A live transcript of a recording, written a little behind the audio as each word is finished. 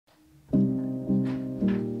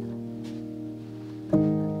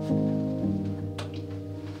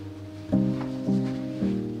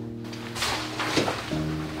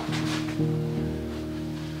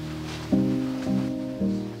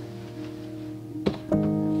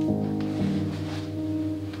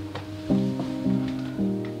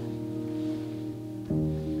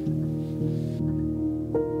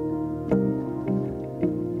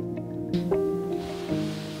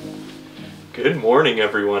morning,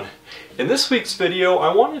 everyone. In this week's video,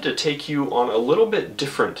 I wanted to take you on a little bit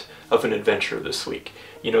different of an adventure this week.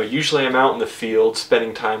 You know, usually I'm out in the field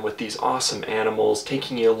spending time with these awesome animals,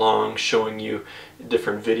 taking you along, showing you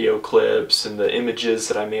different video clips and the images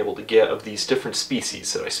that I'm able to get of these different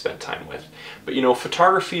species that I spend time with. But you know,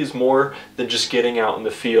 photography is more than just getting out in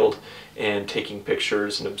the field and taking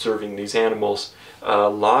pictures and observing these animals. A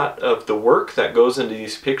lot of the work that goes into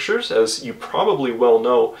these pictures, as you probably well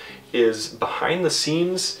know, is behind the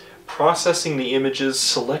scenes, processing the images,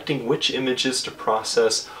 selecting which images to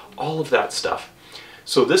process, all of that stuff.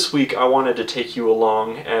 So this week I wanted to take you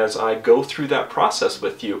along as I go through that process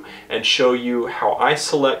with you and show you how I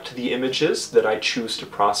select the images that I choose to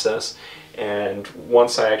process, and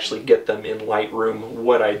once I actually get them in Lightroom,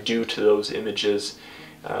 what I do to those images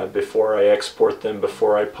before I export them,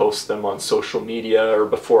 before I post them on social media, or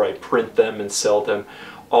before I print them and sell them.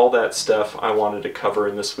 All that stuff I wanted to cover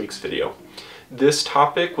in this week's video. This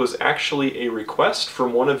topic was actually a request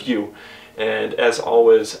from one of you, and as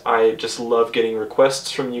always, I just love getting requests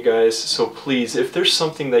from you guys, so please, if there's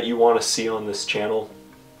something that you want to see on this channel,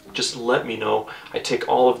 just let me know. I take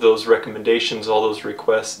all of those recommendations, all those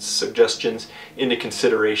requests, suggestions into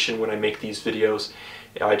consideration when I make these videos.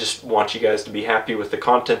 I just want you guys to be happy with the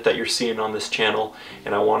content that you're seeing on this channel,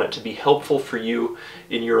 and I want it to be helpful for you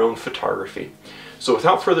in your own photography. So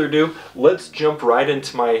without further ado, let's jump right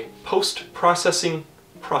into my post-processing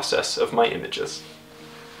process of my images.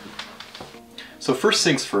 So first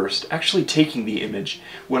things first, actually taking the image.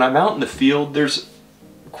 When I'm out in the field, there's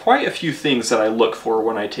quite a few things that I look for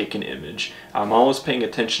when I take an image. I'm always paying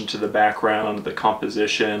attention to the background, the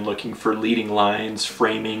composition, looking for leading lines,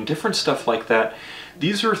 framing, different stuff like that.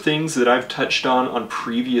 These are things that I've touched on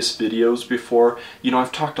previous videos before. You know,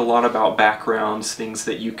 I've talked a lot about backgrounds, things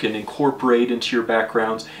that you can incorporate into your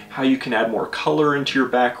backgrounds, how you can add more color into your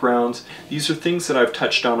backgrounds. These are things that I've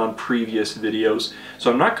touched on previous videos, so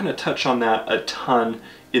I'm not going to touch on that a ton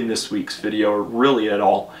in this week's video, or really at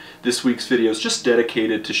all. This week's video is just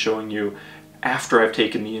dedicated to showing you, after I've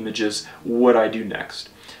taken the images, what I do next.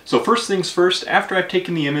 So first things first, after I've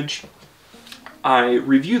taken the image, I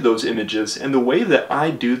review those images, and the way that I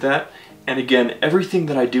do that, and again, everything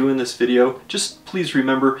that I do in this video, just please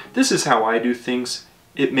remember, this is how I do things.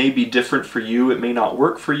 It may be different for you, it may not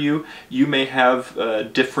work for you, you may have a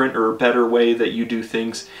different or better way that you do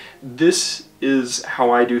things. This is how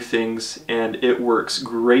I do things, and it works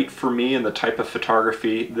great for me and the type of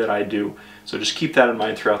photography that I do. So just keep that in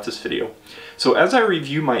mind throughout this video. So as I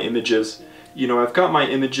review my images, you know, I've got my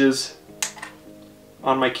images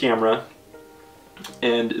on my camera,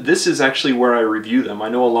 and this is actually where I review them. I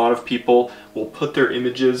know a lot of people will put their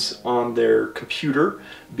images on their computer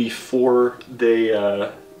before they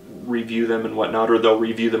review them and whatnot, or they'll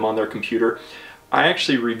review them on their computer. I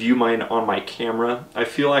actually review mine on my camera. I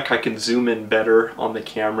feel like I can zoom in better on the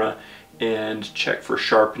camera and check for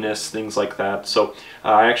sharpness, things like that. So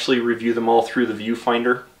I actually review them all through the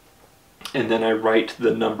viewfinder, and then I write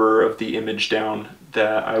the number of the image down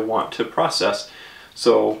that I want to process.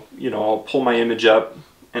 So, you know, I'll pull my image up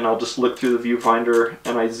and I'll just look through the viewfinder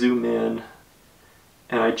and I zoom in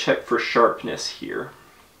and I check for sharpness here.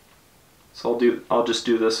 So I'll just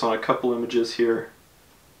do this on a couple images here.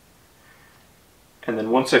 And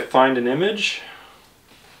then once I find an image,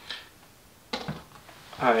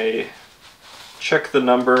 I check the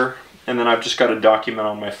number, and then I've just got a document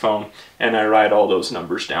on my phone and I write all those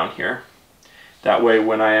numbers down here. That way,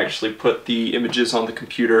 when I actually put the images on the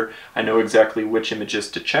computer, I know exactly which images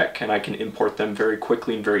to check, and I can import them very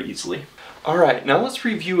quickly and very easily. Alright, now let's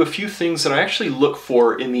review a few things that I actually look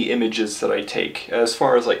for in the images that I take, as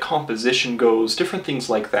far as like composition goes, different things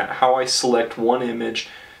like that, how I select one image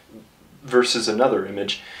versus another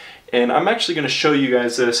image. And I'm actually going to show you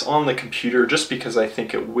guys this on the computer just because I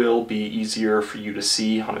think it will be easier for you to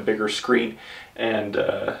see on a bigger screen.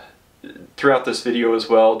 And throughout this video as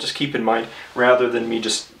well, just keep in mind, rather than me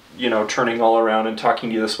just, you know, turning all around and talking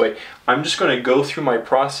to you this way, I'm just going to go through my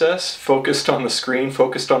process, focused on the screen,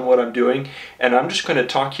 focused on what I'm doing, and I'm just going to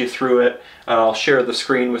talk you through it. I'll share the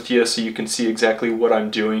screen with you so you can see exactly what I'm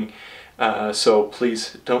doing. So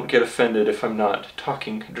please don't get offended if I'm not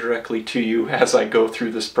talking directly to you as I go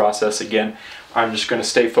through this process. Again, I'm just going to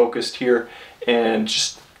stay focused here and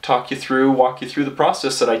just walk you through the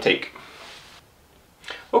process that I take.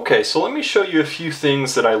 Okay, so let me show you a few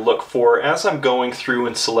things that I look for as I'm going through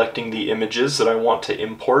and selecting the images that I want to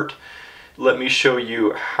import. Let me show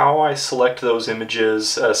you how I select those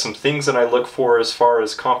images, some things that I look for as far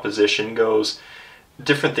as composition goes,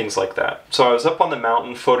 different things like that. So I was up on the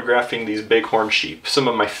mountain photographing these bighorn sheep, some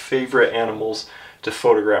of my favorite animals to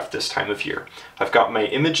photograph this time of year. I've got my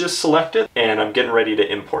images selected and I'm getting ready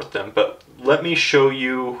to import them, but let me show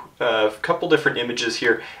you a couple different images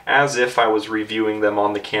here as if I was reviewing them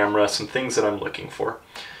on the camera, some things that I'm looking for.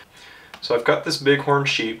 So I've got this bighorn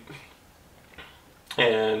sheep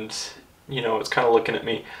and you know, it's kind of looking at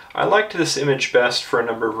me. I liked this image best for a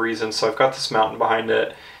number of reasons. So I've got this mountain behind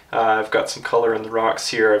it. I've got some color in the rocks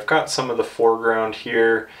here. I've got some of the foreground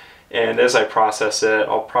here. And as I process it,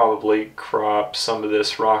 I'll probably crop some of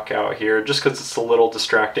this rock out here just because it's a little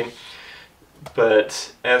distracting.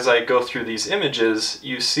 But as I go through these images,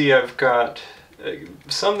 you see I've got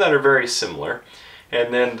some that are very similar.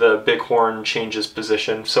 And then the bighorn changes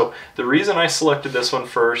position. So the reason I selected this one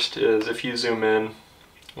first is if you zoom in,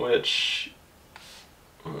 which,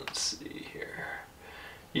 let's see here,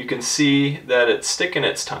 you can see that it's sticking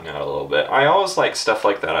its tongue out a little bit. I always like stuff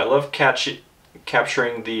like that. I love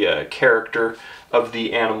capturing the character of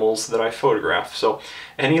the animals that I photograph. So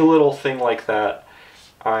any little thing like that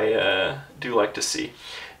I do like to see.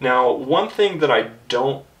 Now, one thing that I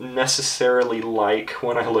don't necessarily like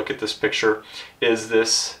when I look at this picture is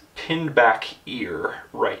this pinned back ear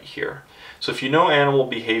right here. So if you know animal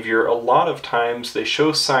behavior, a lot of times they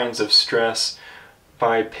show signs of stress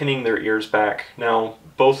by pinning their ears back. Now,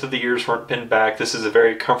 both of the ears weren't pinned back. This is a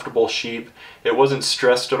very comfortable sheep. It wasn't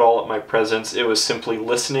stressed at all at my presence. It was simply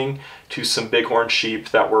listening to some bighorn sheep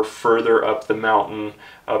that were further up the mountain,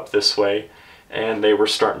 up this way, and they were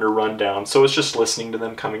starting to run down. So it's just listening to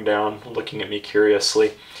them coming down, looking at me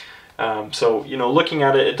curiously. So, you know, looking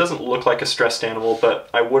at it, it doesn't look like a stressed animal, but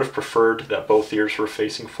I would have preferred that both ears were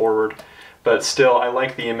facing forward. But still, I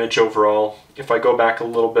like the image overall. If I go back a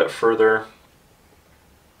little bit further,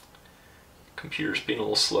 computer's being a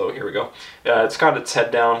little slow, here we go. It's got its head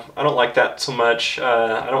down. I don't like that so much.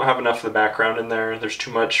 I don't have enough of the background in there. There's too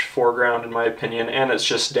much foreground in my opinion, and it's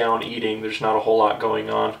just down eating. There's not a whole lot going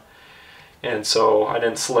on. And so I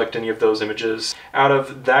didn't select any of those images. Out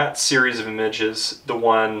of that series of images, the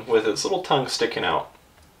one with its little tongue sticking out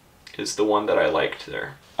is the one that I liked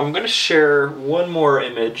there. I'm going to share one more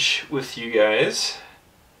image with you guys.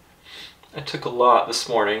 I took a lot this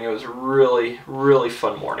morning. It was a really, really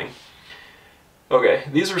fun morning. Okay,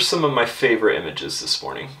 these are some of my favorite images this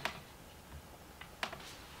morning.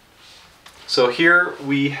 So here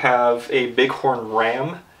we have a bighorn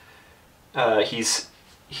ram. He's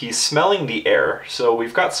smelling the air. So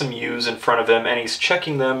we've got some ewes in front of him and he's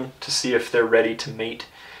checking them to see if they're ready to mate.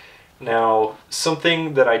 Now,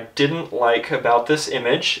 something that I didn't like about this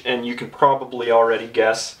image, and you can probably already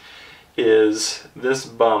guess, is this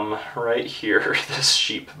bum right here, this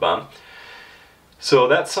sheep bum. So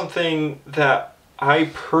that's something that I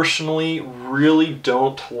personally really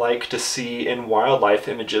don't like to see in wildlife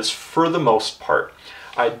images for the most part.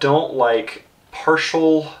 I don't like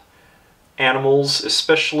partial animals,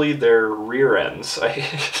 especially their rear ends.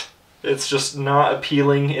 It's just not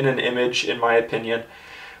appealing in an image, in my opinion.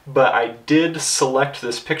 But I did select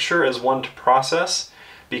this picture as one to process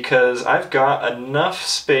because I've got enough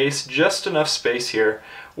space, just enough space here,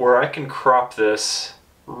 where I can crop this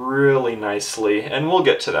really nicely, and we'll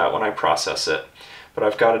get to that when I process it. But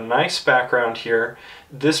I've got a nice background here.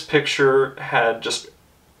 This picture had just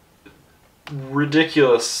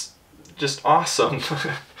ridiculous, just awesome,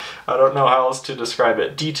 I don't know how else to describe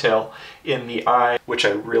it, detail in the eye, which I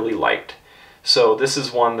really liked. So this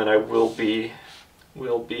is one that I will be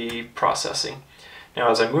processing.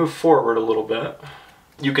 Now as I move forward a little bit,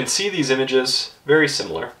 you can see these images very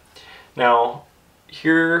similar. Now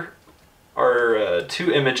here are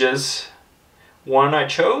two images. One I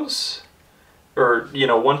chose, or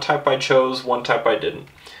one type I chose, one type I didn't.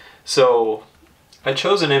 So I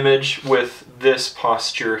chose an image with this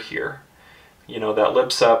posture here, that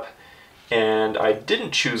lips up, and I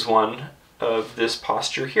didn't choose one of this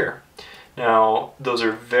posture here. Now those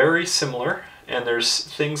are very similar, and there's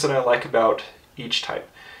things that I like about each type.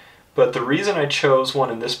 But the reason I chose one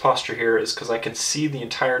in this posture here is because I can see the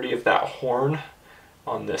entirety of that horn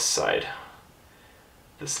on this side.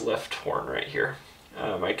 This left horn right here.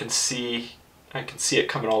 I can see it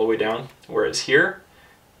coming all the way down, whereas here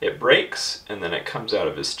it breaks and then it comes out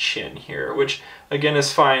of his chin here, which again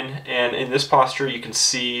is fine. And in this posture you can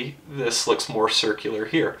see this looks more circular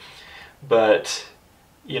here. But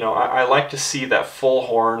I like to see that full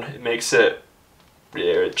horn.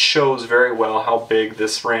 It shows very well how big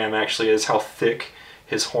this ram actually is, how thick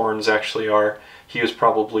his horns actually are. He was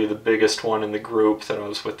probably the biggest one in the group that I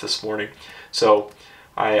was with this morning. So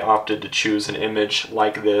I opted to choose an image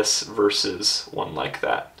like this versus one like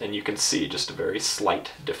that. And you can see just a very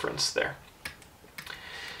slight difference there.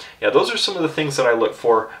 Yeah, those are some of the things that I look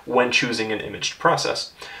for when choosing an image to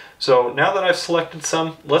process. So now that I've selected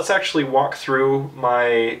some, let's actually walk through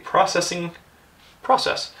my processing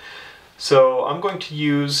process. So I'm going to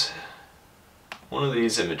use one of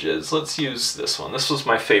these images. Let's use this one. This was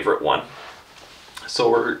my favorite one.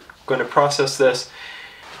 So we're going to process this.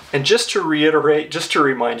 And just to reiterate, just to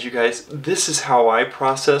remind you guys, this is how I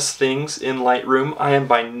process things in Lightroom. I am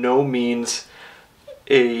by no means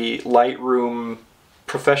a Lightroom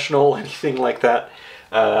professional, anything like that.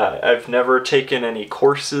 I've never taken any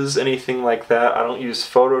courses, anything like that. I don't use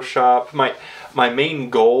Photoshop. My main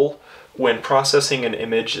goal when processing an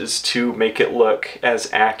image is to make it look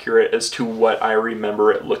as accurate as to what I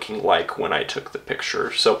remember it looking like when I took the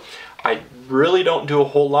picture. So I really don't do a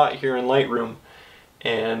whole lot here in Lightroom,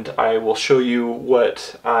 and I will show you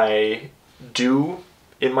what I do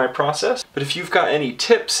in my process. But if you've got any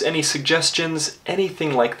tips, any suggestions,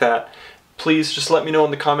 anything like that, please just let me know in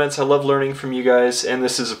the comments. I love learning from you guys, and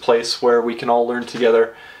this is a place where we can all learn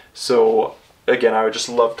together. So again, I would just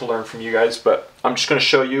love to learn from you guys, but I'm just going to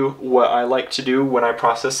show you what I like to do when I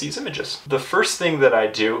process these images. The first thing that I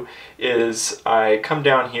do is I come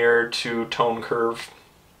down here to tone curve,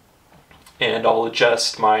 and I'll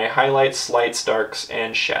adjust my highlights, lights, darks,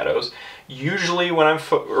 and shadows. Usually when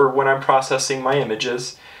I'm processing my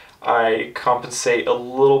images, I compensate a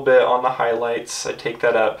little bit on the highlights. I take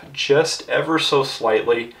that up just ever so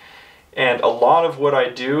slightly. And a lot of what I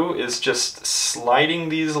do is just sliding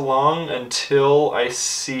these along until I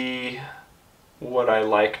see what I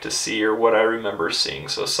like to see or what I remember seeing.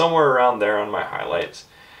 So somewhere around there on my highlights.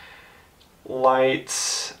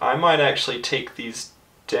 Lights, I might actually take these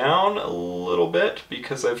down a little bit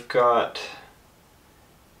because I've got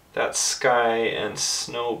that sky and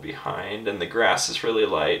snow behind and the grass is really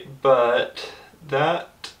light, but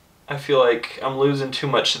that I feel like I'm losing too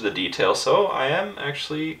much of the detail, so I am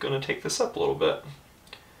actually going to take this up a little bit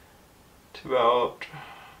to about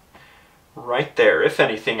right there. If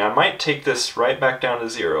anything, I might take this right back down to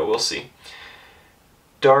 0. We'll see.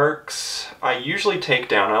 Darks, I usually take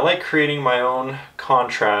down. I like creating my own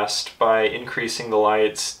contrast by increasing the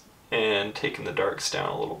lights and taking the darks down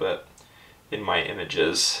a little bit in my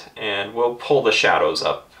images. And we'll pull the shadows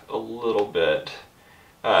up a little bit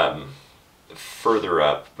further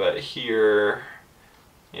up, but here,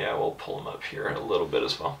 yeah, we'll pull them up here a little bit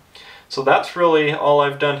as well. So that's really all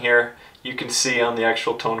I've done here. You can see on the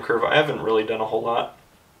actual tone curve, I haven't really done a whole lot,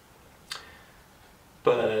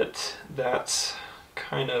 but that's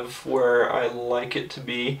kind of where I like it to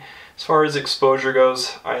be. As far as exposure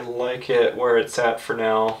goes, I like it where it's at for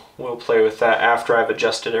now. We'll play with that after I've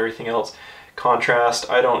adjusted everything else. Contrast,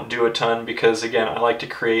 I don't do a ton because, again, I like to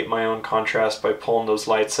create my own contrast by pulling those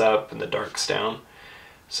lights up and the darks down.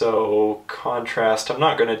 So contrast, I'm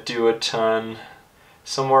not going to do a ton.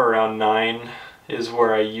 Somewhere around 9 is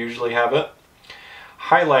where I usually have it.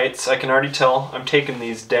 Highlights, I can already tell I'm taking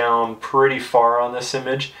these down pretty far on this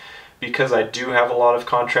image because I do have a lot of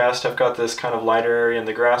contrast. I've got this kind of lighter area in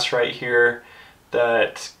the grass right here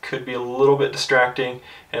that could be a little bit distracting,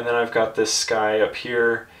 and then I've got this sky up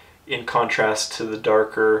here in contrast to the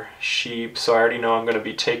darker sheep, so I already know I'm going to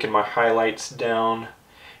be taking my highlights down,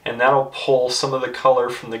 and that'll pull some of the color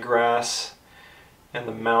from the grass and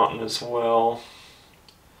the mountain as well.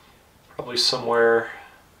 Probably somewhere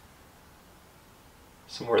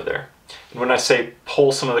there. And when I say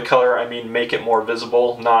pull some of the color, I mean make it more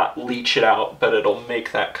visible, not leach it out, but it'll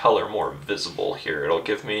make that color more visible here. It'll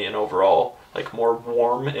give me an overall like more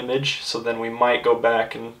warm image, so then we might go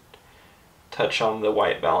back and touch on the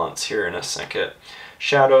white balance here in a second.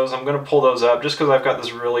 Shadows, I'm going to pull those up just because I've got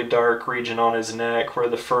this really dark region on his neck where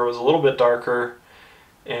the fur was a little bit darker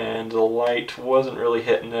and the light wasn't really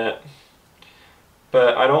hitting it.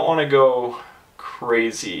 But I don't want to go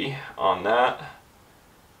crazy on that.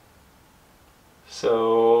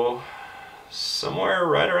 So somewhere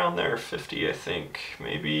right around there, 50 I think,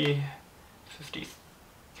 maybe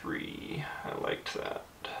 53. I liked that.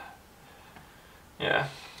 Yeah,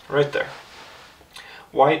 right there.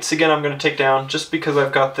 Whites, again, I'm going to take down just because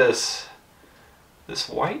I've got this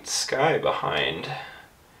white sky behind,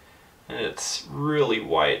 and it's really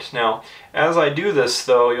white. Now, as I do this,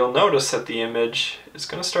 though, you'll notice that the image is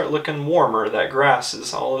going to start looking warmer. That grass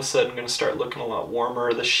is all of a sudden going to start looking a lot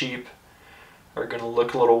warmer. The sheep are going to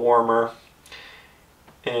look a little warmer,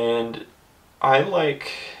 and I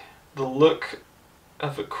like the look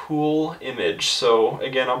of a cool image. So,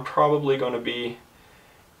 again, I'm probably going to be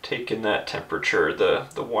taking that temperature,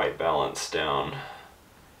 the white balance down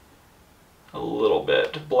a little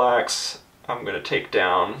bit. Blacks I'm going to take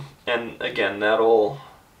down, and again that'll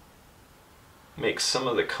make some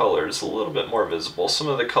of the colors a little bit more visible, some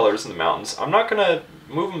of the colors in the mountains. I'm not going to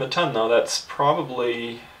move them a ton though. That's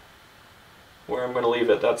probably where I'm going to leave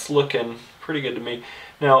it. That's looking pretty good to me.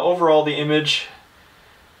 Now overall the image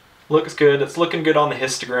looks good. It's looking good on the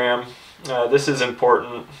histogram. This is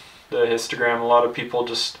important, the histogram. A lot of people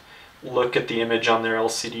just look at the image on their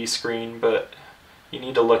LCD screen, but you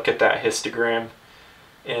need to look at that histogram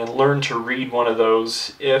and learn to read one of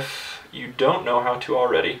those if you don't know how to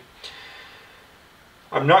already.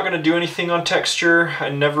 I'm not going to do anything on texture. I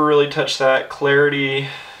never really touch that. Clarity,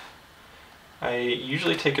 I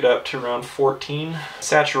usually take it up to around 14.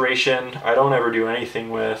 Saturation, I don't ever do anything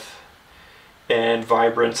with. And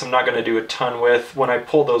vibrance, I'm not going to do a ton with. When I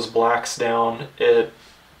pull those blacks down, it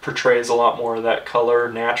portrays a lot more of that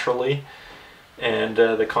color naturally. And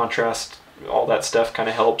the contrast, all that stuff kind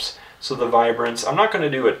of helps. So the vibrance, I'm not going to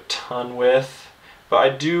do a ton with, but I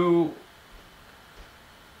do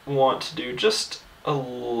want to do just a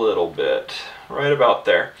little bit, right about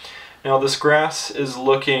there. Now this grass is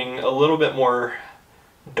looking a little bit more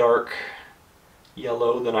dark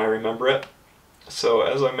yellow than I remember it. So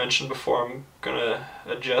as I mentioned before, I'm gonna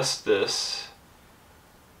adjust this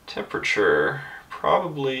temperature,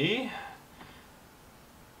 probably,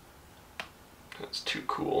 that's too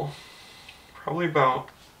cool, probably about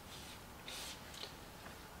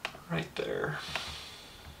right there.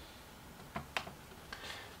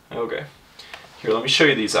 Okay. Here, let me show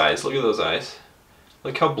you these eyes. Look at those eyes.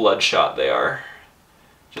 Look how bloodshot they are.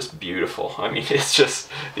 Just beautiful. I mean, it's just,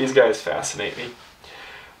 these guys fascinate me.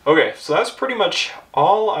 Okay, so that's pretty much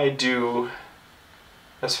all I do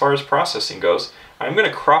as far as processing goes. I'm going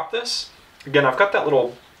to crop this. Again, I've got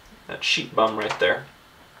that sheep bum right there.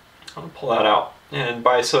 I'm going to pull that out. And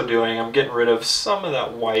by so doing, I'm getting rid of some of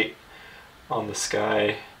that white on the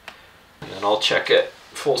sky. And then I'll check it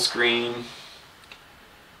full screen.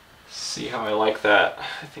 See how I like that.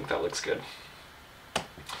 I think that looks good.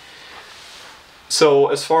 So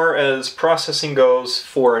as far as processing goes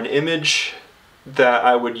for an image that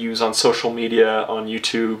I would use on social media, on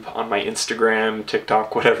YouTube, on my Instagram,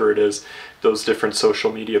 TikTok, whatever it is, those different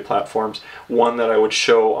social media platforms, one that I would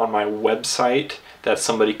show on my website that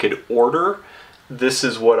somebody could order, this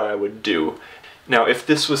is what I would do. Now, if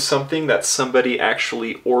this was something that somebody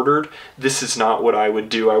actually ordered, this is not what I would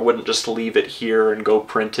do. I wouldn't just leave it here and go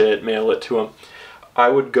print it, mail it to them. I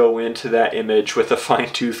would go into that image with a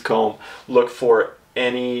fine-tooth comb, look for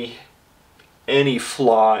any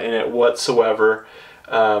flaw in it whatsoever.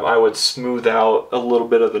 I would smooth out a little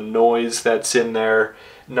bit of the noise that's in there.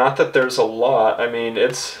 Not that there's a lot. I mean,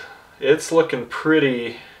 it's looking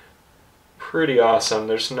pretty awesome.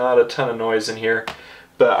 There's not a ton of noise in here.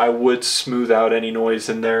 But I would smooth out any noise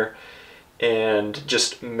in there and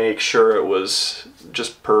just make sure it was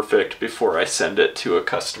just perfect before I send it to a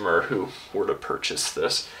customer who were to purchase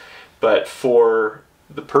this. But for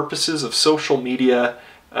the purposes of social media,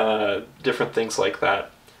 different things like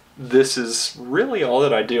that, this is really all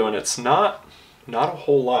that I do, and it's not a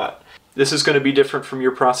whole lot. This is going to be different from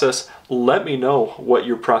your process. Let me know what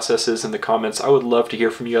your process is in the comments. I would love to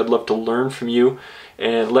hear from you. I'd love to learn from you.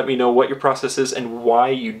 And let me know what your process is and why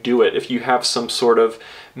you do it. If you have some sort of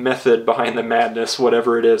method behind the madness,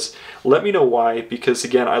 whatever it is, let me know why, because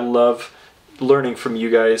again, I love learning from you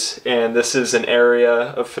guys, and this is an area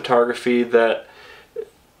of photography that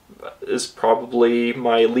is probably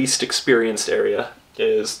my least experienced area,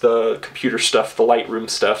 is the computer stuff, the Lightroom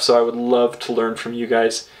stuff. So I would love to learn from you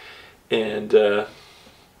guys and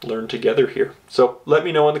learn together here. So let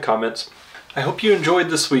me know in the comments. I hope you enjoyed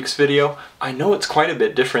this week's video. I know it's quite a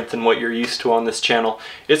bit different than what you're used to on this channel.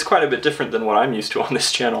 It's quite a bit different than what I'm used to on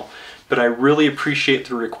this channel. But I really appreciate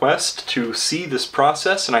the request to see this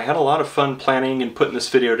process, and I had a lot of fun planning and putting this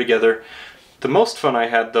video together. The most fun I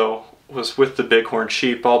had, though, was with the Bighorn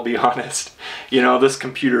Sheep, I'll be honest. You know, this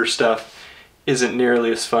computer stuff isn't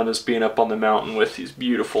nearly as fun as being up on the mountain with these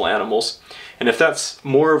beautiful animals. And if that's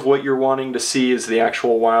more of what you're wanting to see is the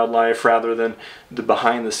actual wildlife rather than the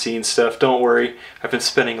behind the scenes stuff, don't worry. I've been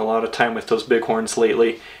spending a lot of time with those bighorns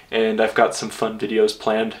lately, and I've got some fun videos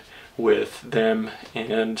planned with them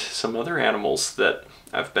and some other animals that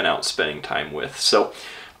I've been out spending time with. So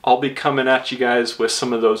I'll be coming at you guys with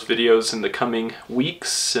some of those videos in the coming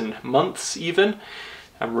weeks and months even.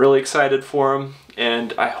 I'm really excited for them,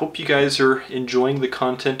 and I hope you guys are enjoying the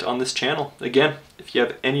content on this channel. Again, if you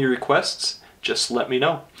have any requests, just let me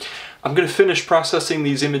know. I'm going to finish processing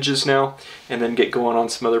these images now and then get going on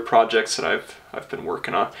some other projects that I've been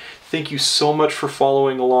working on. Thank you so much for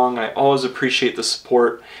following along. I always appreciate the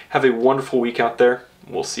support. Have a wonderful week out there.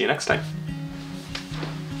 We'll see you next time.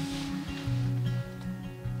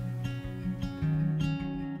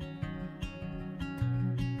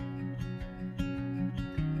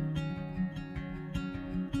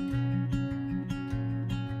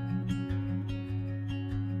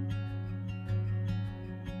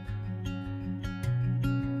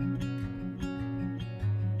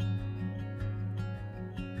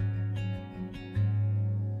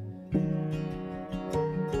 you.